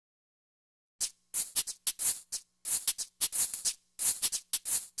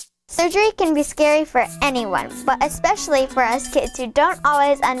Surgery can be scary for anyone, but especially for us kids who don't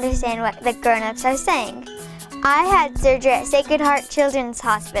always understand what the grown-ups are saying. I had surgery at Sacred Heart Children's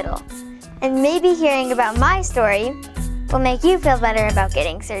Hospital, and maybe hearing about my story will make you feel better about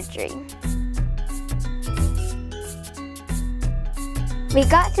getting surgery. We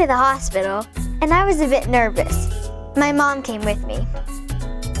got to the hospital, and I was a bit nervous. My mom came with me.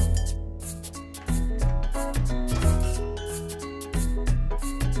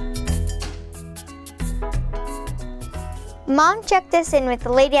 Mom checked us in with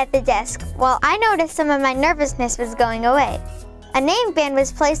the lady at the desk while I noticed some of my nervousness was going away. A name band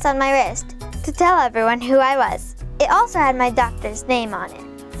was placed on my wrist to tell everyone who I was. It also had my doctor's name on it.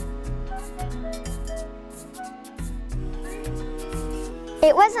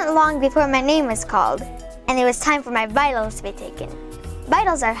 It wasn't long before my name was called, and it was time for my vitals to be taken.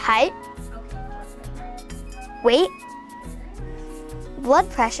 Vitals are height, weight, blood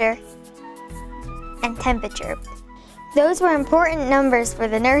pressure, and temperature. Those were important numbers for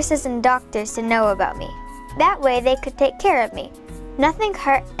the nurses and doctors to know about me. That way they could take care of me. Nothing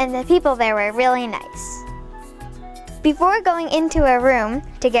hurt, and the people there were really nice. Before going into a room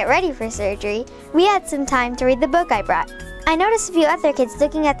to get ready for surgery, we had some time to read the book I brought. I noticed a few other kids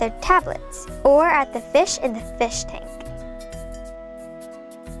looking at their tablets or at the fish in the fish tank.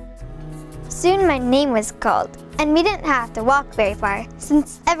 Soon my name was called, and we didn't have to walk very far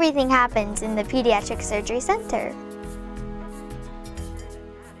since everything happens in the Pediatric Surgery Center.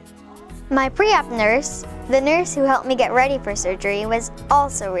 My pre-op nurse, the nurse who helped me get ready for surgery, was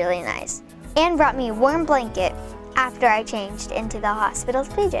also really nice and brought me a warm blanket after I changed into the hospital's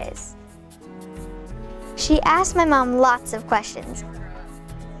PJs. She asked my mom lots of questions.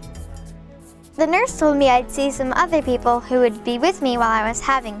 The nurse told me I'd see some other people who would be with me while I was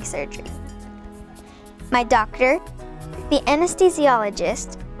having surgery. My doctor, the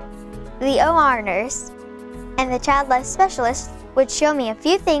anesthesiologist, the OR nurse, and the child life specialist would show me a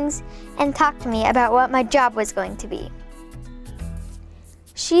few things and talk to me about what my job was going to be.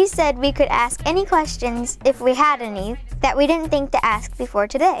 She said we could ask any questions if we had any that we didn't think to ask before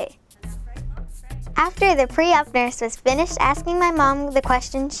today. After the pre-op nurse was finished asking my mom the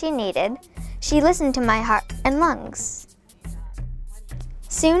questions she needed, she listened to my heart and lungs.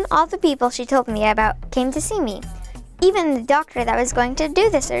 Soon, all the people she told me about came to see me, even the doctor that was going to do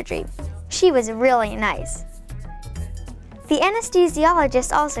the surgery. She was really nice. The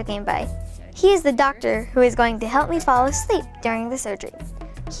anesthesiologist also came by. He is the doctor who is going to help me fall asleep during the surgery.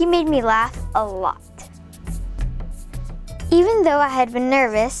 He made me laugh a lot. Even though I had been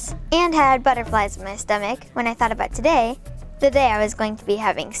nervous and had butterflies in my stomach when I thought about today, the day I was going to be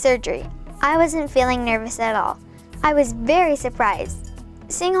having surgery, I wasn't feeling nervous at all. I was very surprised.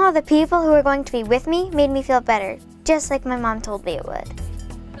 Seeing all the people who were going to be with me made me feel better, just like my mom told me it would.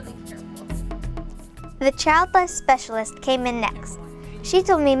 The child life specialist came in next. She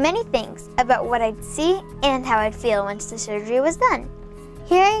told me many things about what I'd see and how I'd feel once the surgery was done.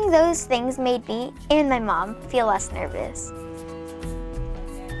 Hearing those things made me and my mom feel less nervous.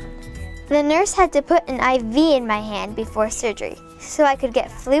 The nurse had to put an IV in my hand before surgery so I could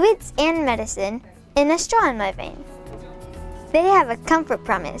get fluids and medicine in a straw in my vein. They have a comfort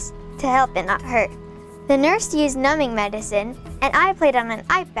promise to help and not hurt. The nurse used numbing medicine and I played on an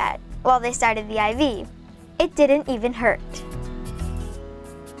iPad while they started the IV. It didn't even hurt.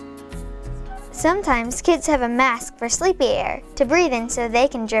 Sometimes kids have a mask for sleepy air to breathe in so they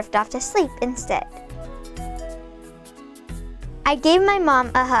can drift off to sleep instead. I gave my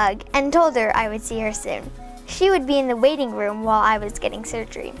mom a hug and told her I would see her soon. She would be in the waiting room while I was getting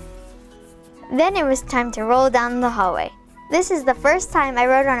surgery. Then it was time to roll down the hallway. This is the first time I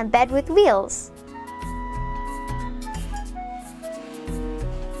rode on a bed with wheels.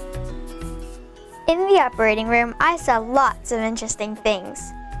 In the operating room, I saw lots of interesting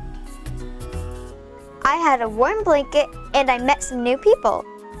things. I had a warm blanket and I met some new people.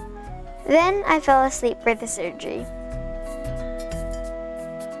 Then I fell asleep for the surgery.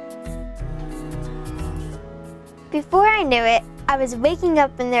 Before I knew it, I was waking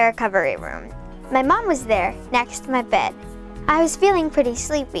up in the recovery room. My mom was there, next to my bed. I was feeling pretty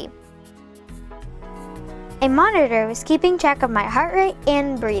sleepy. A monitor was keeping track of my heart rate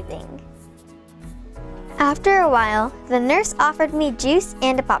and breathing. After a while, the nurse offered me juice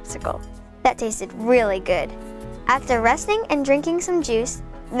and a popsicle. That tasted really good. After resting and drinking some juice,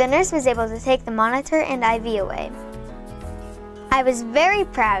 the nurse was able to take the monitor and IV away. I was very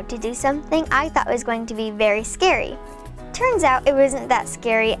proud to do something I thought was going to be very scary. Turns out it wasn't that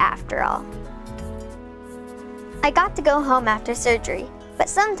scary after all. I got to go home after surgery, but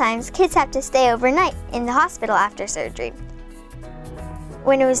sometimes kids have to stay overnight in the hospital after surgery.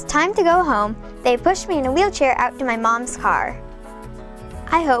 When it was time to go home, they pushed me in a wheelchair out to my mom's car.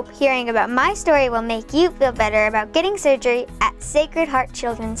 I hope hearing about my story will make you feel better about getting surgery at Sacred Heart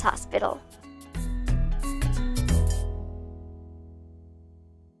Children's Hospital.